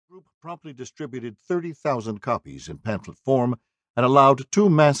promptly distributed 30,000 copies in pamphlet form and allowed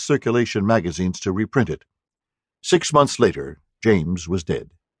 2 mass circulation magazines to reprint it. 6 months later, James was dead.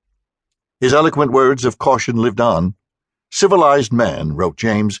 His eloquent words of caution lived on. "Civilized man," wrote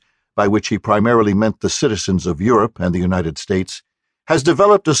James, by which he primarily meant the citizens of Europe and the United States, "has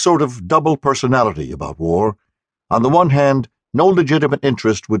developed a sort of double personality about war. On the one hand, no legitimate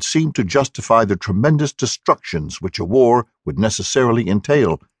interest would seem to justify the tremendous destructions which a war would necessarily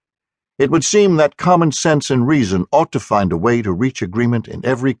entail. It would seem that common sense and reason ought to find a way to reach agreement in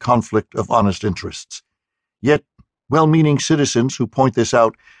every conflict of honest interests. Yet, well-meaning citizens who point this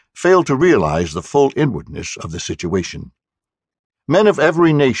out fail to realize the full inwardness of the situation. Men of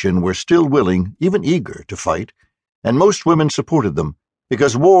every nation were still willing, even eager, to fight, and most women supported them,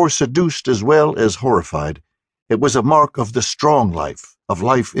 because war seduced as well as horrified. It was a mark of the strong life, of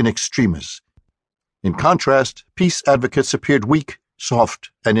life in extremis. In contrast, peace advocates appeared weak, soft,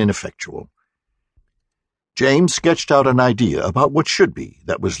 and ineffectual. James sketched out an idea about what should be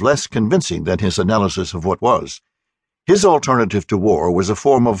that was less convincing than his analysis of what was. His alternative to war was a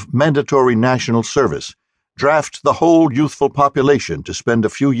form of mandatory national service. Draft the whole youthful population to spend a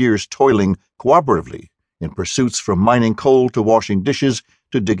few years toiling cooperatively in pursuits from mining coal to washing dishes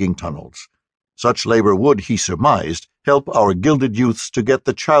to digging tunnels. Such labor would, he surmised, help our gilded youths to get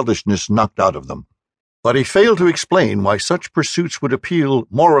the childishness knocked out of them. But he failed to explain why such pursuits would appeal,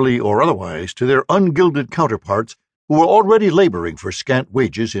 morally or otherwise, to their ungilded counterparts who were already laboring for scant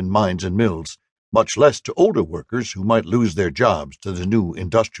wages in mines and mills, much less to older workers who might lose their jobs to the new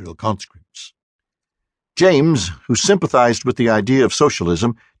industrial conscripts. James, who sympathized with the idea of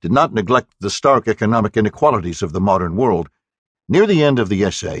socialism, did not neglect the stark economic inequalities of the modern world. Near the end of the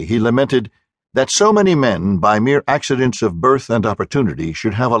essay, he lamented that so many men, by mere accidents of birth and opportunity,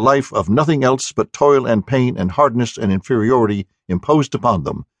 should have a life of nothing else but toil and pain and hardness and inferiority imposed upon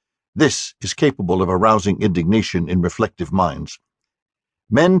them. This is capable of arousing indignation in reflective minds.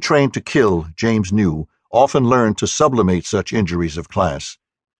 Men trained to kill, James knew, often learn to sublimate such injuries of class.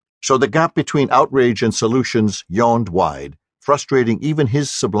 So the gap between outrage and solutions yawned wide, frustrating even his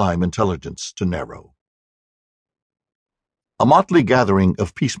sublime intelligence to narrow. A motley gathering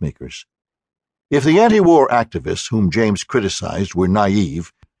of peacemakers. If the anti-war activists whom James criticized were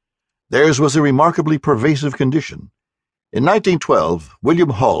naive, theirs was a remarkably pervasive condition. In 1912, William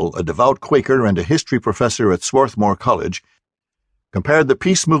Hull, a devout Quaker and a history professor at Swarthmore College, compared the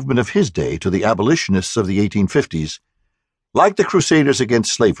peace movement of his day to the abolitionists of the 1850s. Like the Crusaders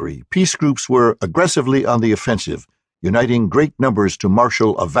against slavery, peace groups were aggressively on the offensive, uniting great numbers to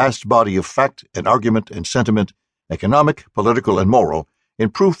marshal a vast body of fact and argument and sentiment, economic, political, and moral, in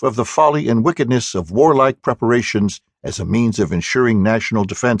proof of the folly and wickedness of warlike preparations as a means of ensuring national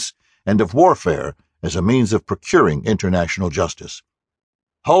defense and of warfare as a means of procuring international justice.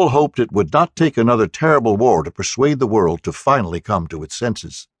 Hull hoped it would not take another terrible war to persuade the world to finally come to its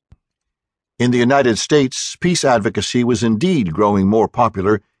senses. In the United States, peace advocacy was indeed growing more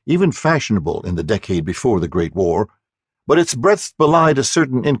popular, even fashionable in the decade before the Great War, but its breadth belied a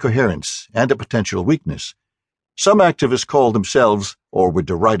certain incoherence and a potential weakness. Some activists called themselves, or were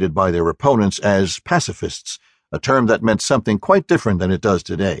derided by their opponents as pacifists, a term that meant something quite different than it does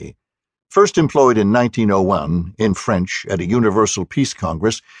today. First employed in 1901, in French, at a Universal Peace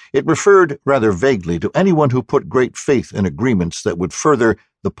Congress, it referred rather vaguely to anyone who put great faith in agreements that would further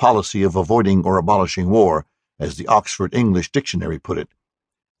the policy of avoiding or abolishing war, as the Oxford English Dictionary put it.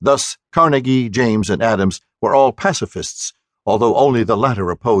 Thus, Carnegie, James, and Adams were all pacifists, although only the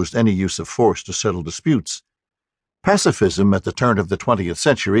latter opposed any use of force to settle disputes. Pacifism at the turn of the 20th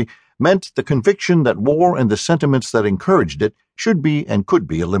century meant the conviction that war and the sentiments that encouraged it should be and could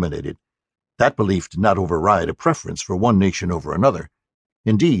be eliminated. That belief did not override a preference for one nation over another.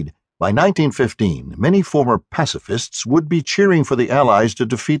 Indeed, by 1915, many former pacifists would be cheering for the Allies to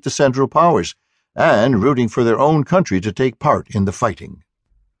defeat the Central Powers and rooting for their own country to take part in the fighting.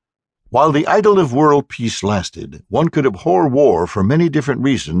 While the idyll of world peace lasted, one could abhor war for many different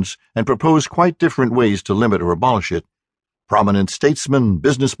reasons and propose quite different ways to limit or abolish it. Prominent statesmen,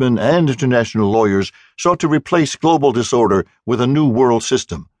 businessmen, and international lawyers sought to replace global disorder with a new world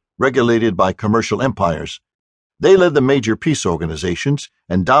system, regulated by commercial empires. They led the major peace organizations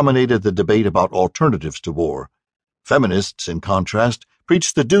and dominated the debate about alternatives to war. Feminists, in contrast,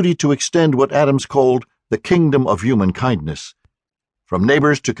 preached the duty to extend what Adams called the kingdom of human kindness, from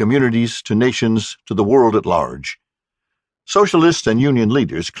neighbors to communities to nations to the world at large. Socialists and union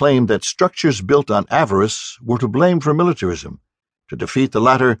leaders claimed that structures built on avarice were to blame for militarism. To defeat the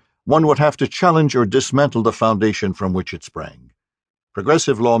latter, one would have to challenge or dismantle the foundation from which it sprang.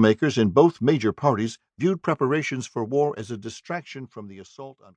 Progressive lawmakers in both major parties viewed preparations for war as a distraction from the assault on